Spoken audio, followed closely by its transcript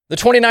The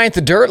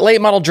 29th Dirt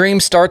Late Model Dream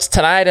starts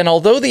tonight, and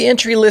although the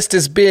entry list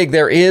is big,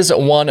 there is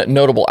one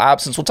notable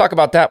absence. We'll talk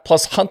about that,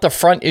 plus Hunt the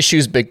Front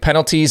issues big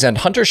penalties, and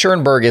Hunter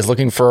Schuerenberg is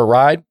looking for a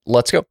ride.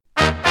 Let's go.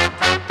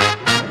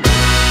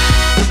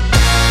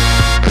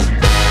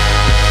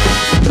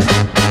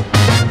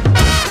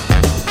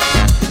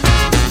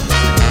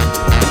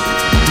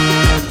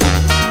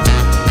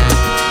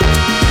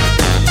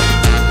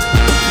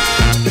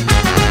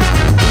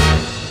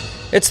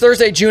 It's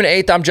Thursday, June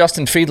 8th. I'm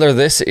Justin Fiedler.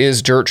 This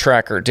is Dirt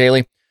Tracker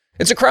Daily.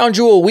 It's a crown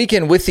jewel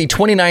weekend with the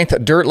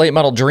 29th Dirt Late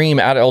Model Dream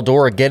at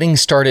Eldora getting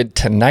started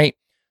tonight.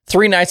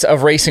 3 nights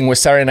of racing with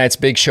Saturday night's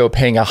big show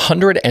paying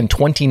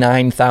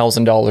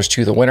 $129,000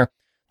 to the winner.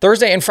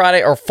 Thursday and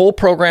Friday are full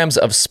programs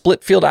of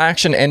split field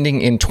action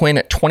ending in twin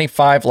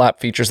 25-lap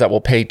features that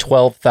will pay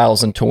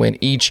 $12,000 to win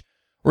each.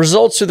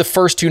 Results through the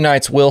first 2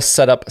 nights will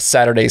set up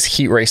Saturday's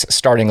heat race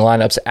starting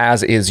lineups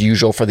as is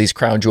usual for these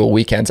crown jewel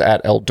weekends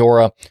at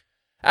Eldora.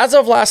 As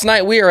of last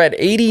night, we are at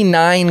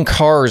 89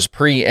 cars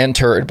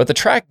pre-entered, but the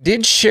track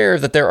did share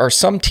that there are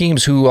some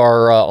teams who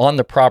are on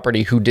the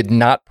property who did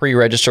not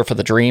pre-register for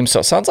the Dream, so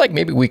it sounds like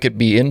maybe we could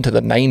be into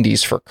the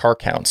 90s for car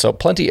count, so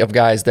plenty of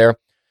guys there. I'm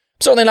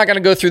certainly not going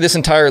to go through this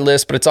entire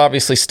list, but it's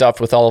obviously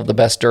stuffed with all of the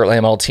best Dirt Late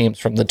Model teams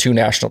from the 2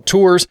 national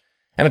tours,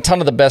 and a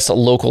ton of the best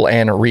local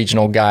and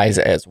regional guys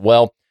as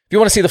well. If you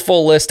want to see the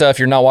full list, if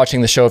you're not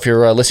watching the show, if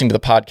you're listening to the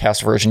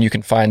podcast version, you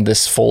can find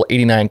this full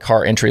 89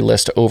 car entry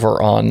list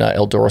over on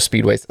Eldora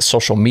Speedway's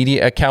social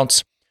media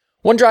accounts.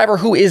 One driver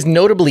who is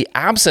notably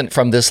absent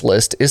from this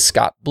list is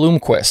Scott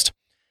Bloomquist.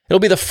 It'll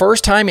be the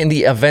first time in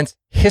the event's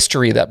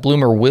history that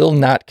Bloomer will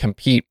not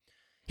compete.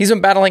 He's been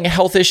battling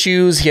health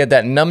issues. He had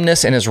that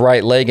numbness in his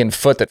right leg and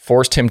foot that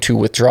forced him to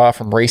withdraw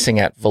from racing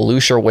at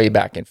Volusia way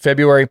back in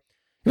February.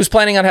 He was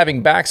planning on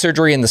having back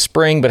surgery in the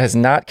spring, but has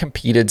not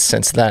competed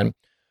since then.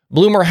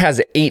 Bloomer has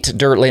 8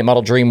 Dirt Late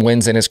Model Dream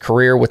wins in his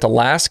career, with the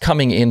last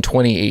coming in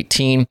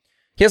 2018.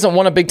 He hasn't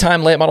won a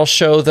big-time late model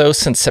show, though,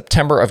 since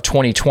September of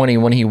 2020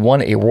 when he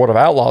won a World of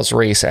Outlaws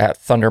race at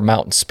Thunder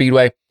Mountain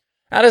Speedway.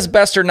 At his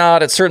best or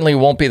not, it certainly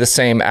won't be the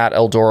same at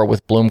Eldora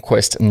with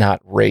Bloomquist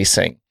not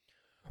racing.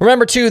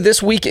 Remember, too,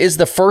 this week is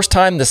the first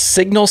time the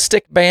signal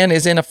stick ban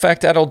is in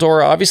effect at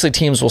Eldora. Obviously,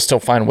 teams will still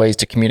find ways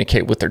to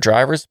communicate with their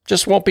drivers,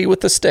 just won't be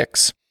with the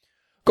sticks.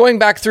 Going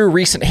back through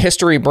recent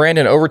history,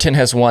 Brandon Overton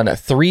has won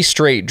 3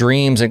 straight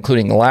Dreams,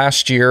 including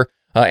last year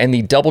and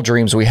the double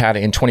Dreams we had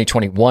in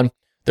 2021.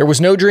 There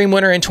was no Dream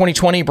winner in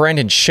 2020.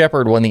 Brandon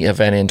Shepard won the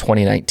event in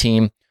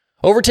 2019.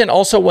 Overton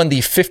also won the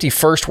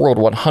 51st World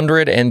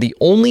 100, and the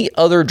only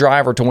other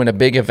driver to win a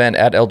big event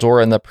at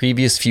Eldora in the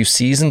previous few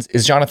seasons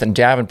is Jonathan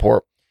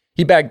Davenport.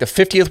 He bagged the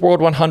 50th World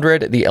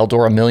 100, the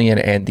Eldora Million,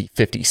 and the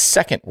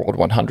 52nd World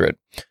 100.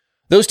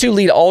 Those 2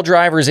 lead all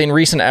drivers in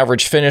recent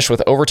average finish,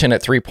 with Overton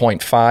at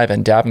 3.5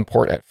 and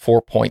Davenport at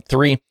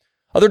 4.3.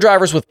 Other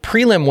drivers with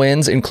prelim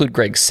wins include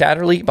Greg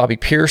Satterley, Bobby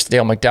Pierce,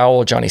 Dale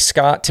McDowell, Johnny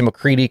Scott, Tim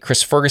McCready,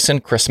 Chris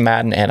Ferguson, Chris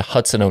Madden, and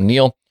Hudson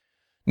O'Neill.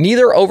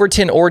 Neither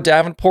Overton or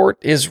Davenport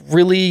is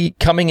really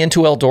coming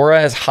into Eldora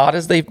as hot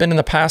as they've been in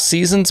the past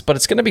seasons, but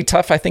it's going to be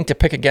tough, I think, to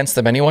pick against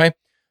them anyway.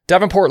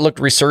 Davenport looked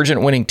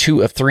resurgent, winning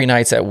 2 of 3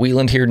 nights at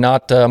Wheeland here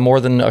not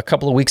more than a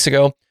couple of weeks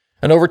ago.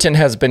 And Overton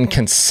has been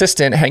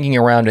consistent, hanging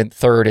around in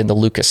 3rd in the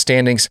Lucas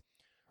standings.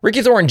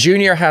 Ricky Thorne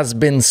Jr. has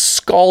been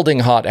scalding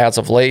hot as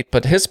of late,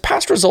 but his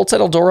past results at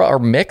Eldora are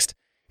mixed.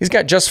 He's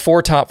got just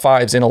 4 top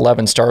 5s in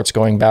 11 starts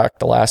going back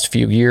the last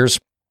few years.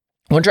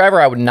 One driver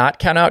I would not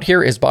count out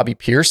here is Bobby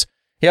Pierce.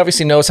 He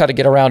obviously knows how to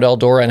get around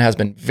Eldora and has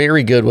been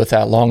very good with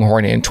that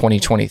Longhorn in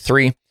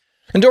 2023.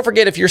 And don't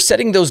forget, if you're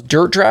setting those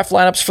dirt draft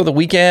lineups for the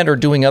weekend or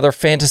doing other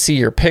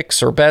fantasy or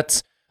picks or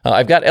bets,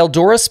 I've got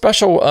Eldora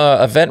special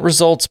event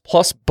results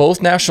plus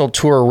both national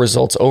tour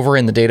results over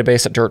in the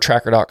database at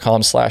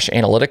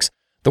dirttracker.com/analytics.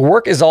 The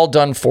work is all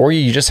done for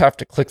you. You just have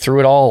to click through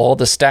it all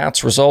the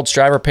stats, results,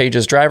 driver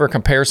pages, driver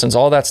comparisons,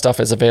 all that stuff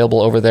is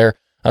available over there.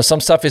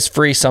 Some stuff is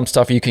free. Some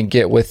stuff you can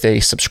get with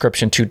a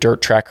subscription to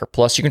Dirt Tracker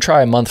Plus. You can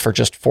try a month for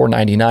just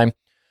 $4.99.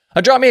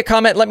 Drop me a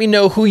comment. Let me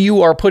know who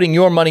you are putting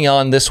your money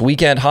on this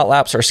weekend. Hot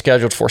laps are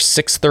scheduled for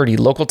 6:30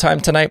 local time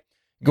tonight.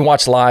 You can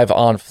watch live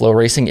on Flow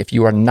Racing if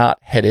you are not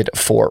headed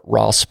for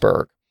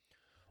Rossburg.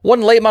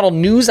 One late model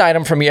news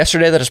item from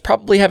yesterday that is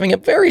probably having a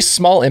very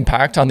small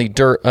impact on the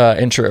Dirt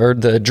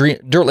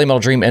Late Model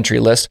Dream entry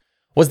list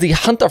was the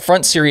Hunt the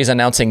Front series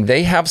announcing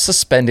they have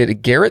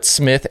suspended Garrett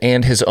Smith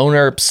and his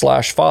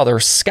owner/father,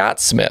 Scott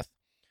Smith.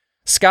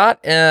 Scott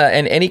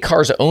and any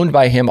cars owned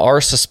by him are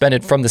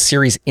suspended from the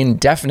series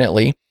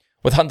indefinitely,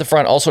 with Hunt the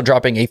Front also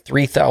dropping a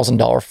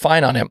 $3,000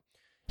 fine on him.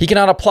 He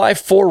cannot apply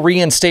for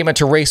reinstatement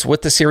to race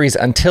with the series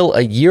until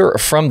a year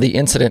from the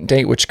incident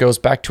date, which goes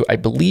back to, I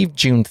believe,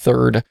 June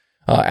 3rd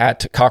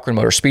at Cochran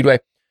Motor Speedway.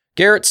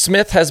 Garrett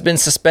Smith has been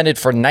suspended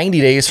for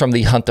 90 days from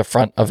the Hunt the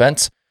Front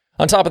events.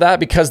 On top of that,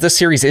 because this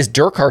series is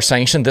dirt car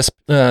sanctioned,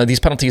 these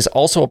penalties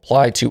also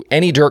apply to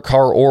any dirt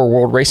car or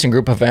World Racing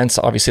Group events.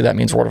 Obviously, that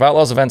means World of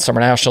Outlaws events,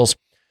 Summer Nationals.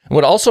 It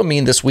would also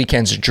mean this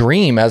weekend's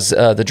Dream, as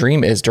the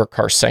Dream is dirt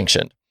car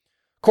sanctioned.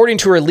 According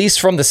to a release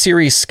from the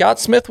series, Scott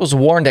Smith was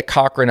warned at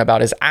Cochrane about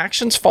his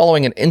actions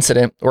following an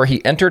incident where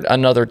he entered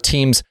another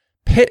team's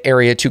pit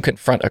area to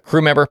confront a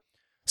crew member.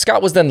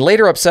 Scott was then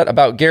later upset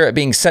about Garrett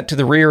being sent to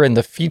the rear in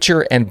the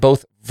feature and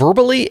both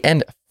verbally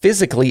and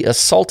physically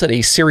assaulted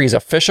a series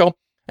official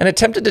and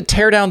attempted to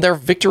tear down their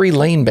Victory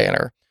Lane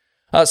banner.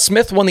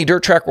 Smith won the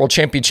Dirt Track World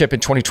Championship in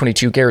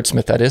 2022, Garrett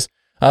Smith that is,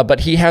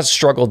 but he has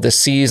struggled this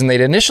season.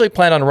 They'd initially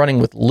planned on running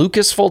with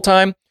Lucas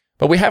full-time,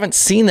 but we haven't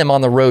seen them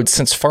on the road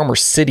since Farmer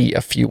City a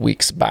few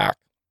weeks back.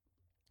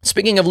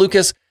 Speaking of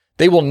Lucas,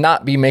 they will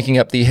not be making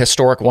up the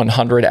historic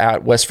 100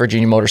 at West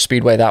Virginia Motor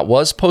Speedway that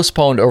was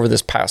postponed over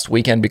this past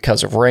weekend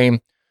because of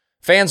rain.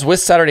 Fans with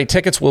Saturday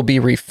tickets will be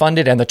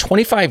refunded, and the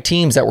 25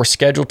 teams that were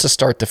scheduled to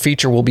start the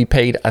feature will be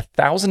paid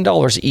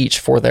 $1,000 each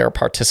for their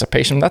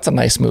participation. That's a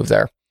nice move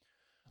there.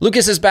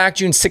 Lucas is back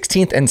June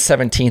 16th and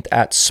 17th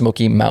at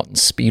Smoky Mountain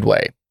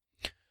Speedway.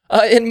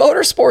 In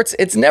motorsports,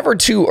 it's never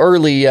too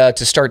early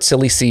to start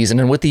silly season,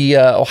 and with the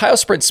Ohio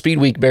Sprint Speed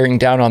Week bearing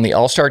down on the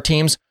All-Star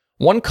teams,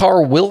 one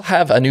car will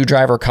have a new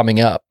driver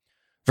coming up.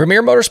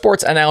 Vermeer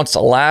Motorsports announced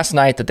last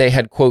night that they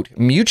had, quote,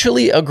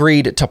 mutually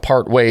agreed to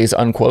part ways,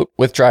 unquote,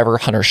 with driver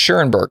Hunter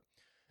Schuerenberg.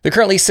 They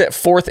currently sit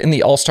fourth in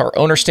the All-Star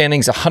owner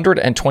standings,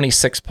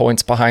 126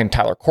 points behind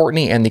Tyler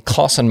Courtney and the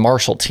Clausen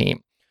Marshall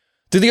team.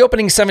 Through the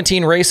opening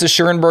 17 races,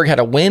 Schuerenberg had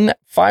a win,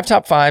 5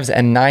 top 5s,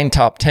 and 9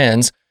 top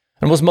 10s,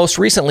 and was most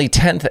recently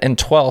 10th and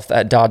 12th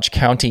at Dodge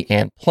County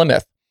and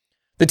Plymouth.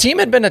 The team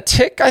had been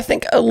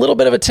a little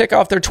bit of a tick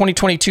off their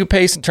 2022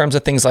 pace in terms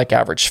of things like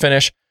average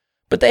finish,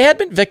 but they had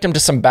been victim to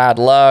some bad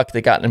luck.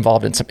 They got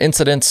involved in some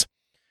incidents.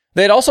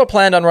 They had also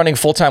planned on running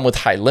full-time with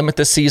High Limit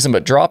this season,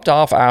 but dropped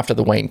off after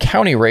the Wayne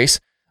County race.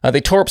 They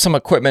tore up some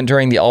equipment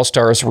during the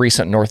All-Stars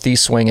recent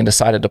Northeast swing and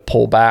decided to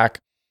pull back.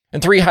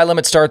 In 3 High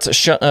Limit starts,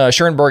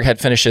 Schuerenberg had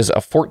finishes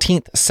of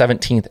 14th,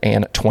 17th,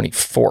 and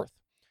 24th.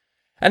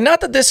 And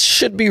not that this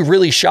should be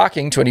really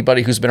shocking to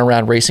anybody who's been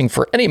around racing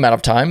for any amount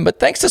of time, but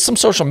thanks to some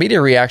social media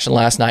reaction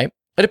last night,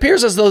 it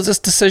appears as though this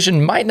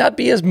decision might not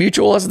be as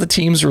mutual as the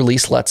team's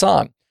release lets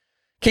on.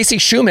 Casey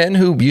Schumann,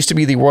 who used to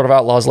be the World of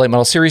Outlaws Late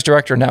Model Series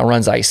director, now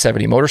runs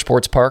I-70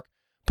 Motorsports Park,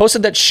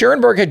 posted that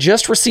Schuerenberg had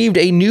just received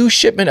a new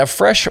shipment of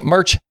fresh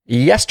merch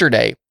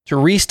yesterday to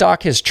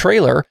restock his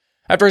trailer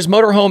after his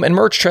motorhome and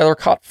merch trailer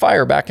caught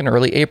fire back in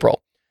early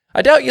April.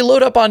 I doubt you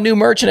load up on new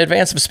merch in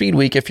advance of Speed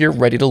Week if you're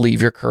ready to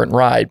leave your current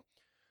ride.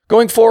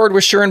 Going forward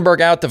with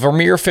Schuerenberg out, the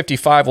Vermeer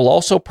 55 will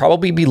also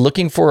probably be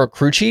looking for a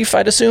crew chief,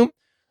 I'd assume,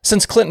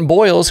 since Clinton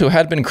Boyles, who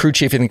had been crew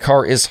chief in the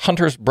car, is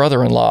Hunter's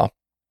brother-in-law.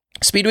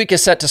 Speed Week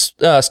is set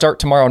to start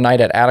tomorrow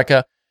night at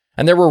Attica,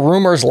 and there were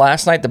rumors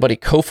last night that Buddy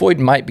Kofoid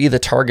might be the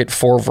target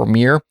for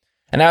Vermeer.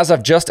 And as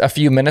of just a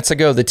few minutes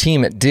ago, the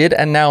team did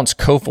announce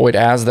Kofoid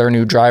as their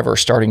new driver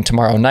starting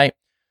tomorrow night.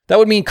 That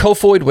would mean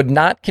Kofoid would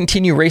not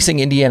continue racing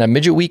Indiana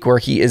Midget Week, where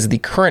he is the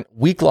current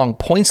week-long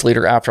points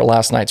leader after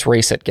last night's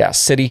race at Gas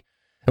City.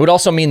 It would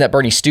also mean that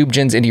Bernie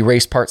Stubjan's Indy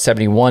Race Part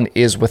 71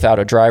 is without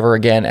a driver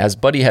again, as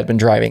Buddy had been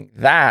driving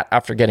that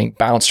after getting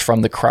bounced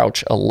from the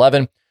Crouch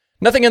 11.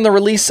 Nothing in the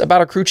release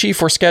about a crew chief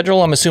or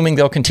schedule. I'm assuming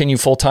they'll continue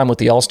full-time with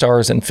the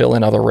All-Stars and fill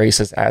in other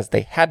races as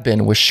they had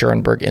been with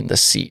Schuerenberg in the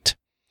seat.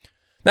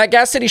 That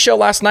Gas City show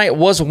last night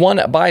was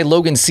won by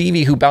Logan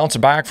Seavey, who bounced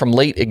back from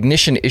late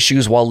ignition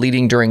issues while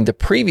leading during the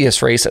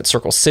previous race at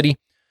Circle City.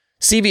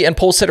 Seavey and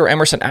pole sitter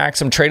Emerson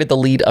Axum traded the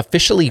lead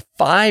officially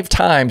 5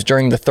 times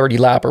during the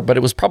 30-lapper, but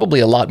it was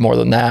probably a lot more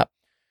than that.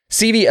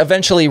 Seavey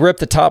eventually ripped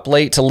the top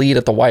late to lead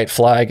at the white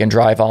flag and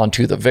drive on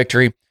to the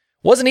victory.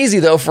 Wasn't easy,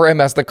 though, for him,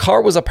 as the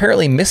car was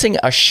apparently missing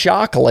a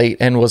shock late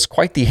and was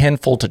quite the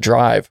handful to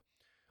drive.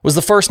 It was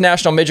the first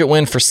National Midget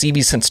win for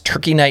Seavey since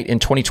Turkey Night in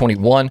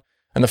 2021,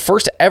 and the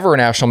first ever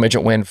National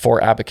Midget win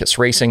for Abacus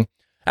Racing.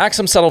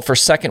 Axum settled for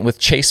second with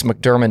Chase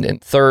McDermott in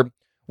third.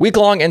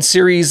 Week-long and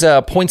series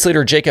points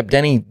leader Jacob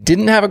Denny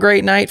didn't have a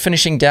great night,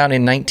 finishing down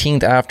in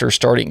 19th after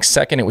starting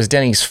second. It was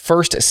Denny's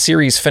first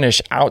series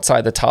finish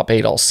outside the top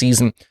 8 all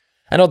season.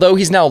 And although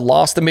he's now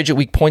lost the Midget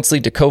Week points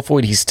lead to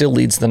Kofoid, he still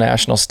leads the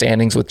national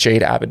standings with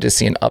Jade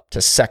Abedissian up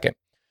to second.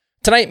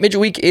 Tonight,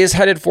 Midget Week is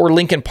headed for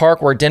Lincoln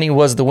Park, where Denny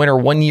was the winner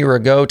 1 year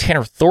ago.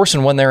 Tanner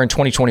Thorson won there in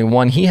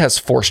 2021. He has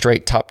 4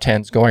 straight top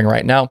 10s going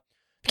right now.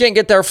 If you can't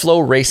get there, Flow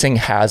Racing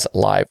has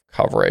live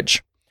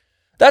coverage.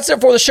 That's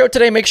it for the show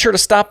today. Make sure to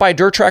stop by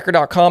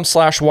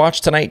dirttracker.com/watch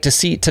tonight to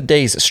see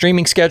today's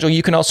streaming schedule.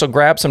 You can also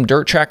grab some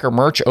Dirt Tracker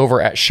merch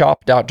over at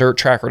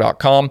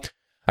shop.dirttracker.com.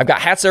 I've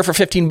got hats there for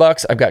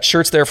 $15. I've got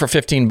shirts there for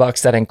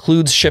 $15. That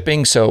includes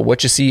shipping, so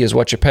what you see is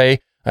what you pay.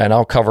 And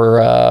I'll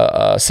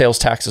cover sales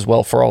tax as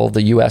well for all of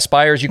the U.S.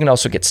 buyers. You can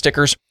also get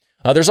stickers.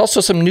 There's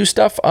also some new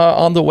stuff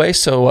on the way,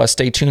 so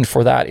stay tuned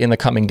for that in the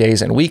coming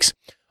days and weeks.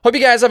 Hope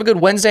you guys have a good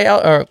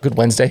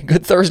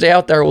Thursday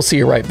out there. We'll see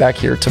you right back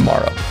here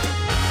tomorrow.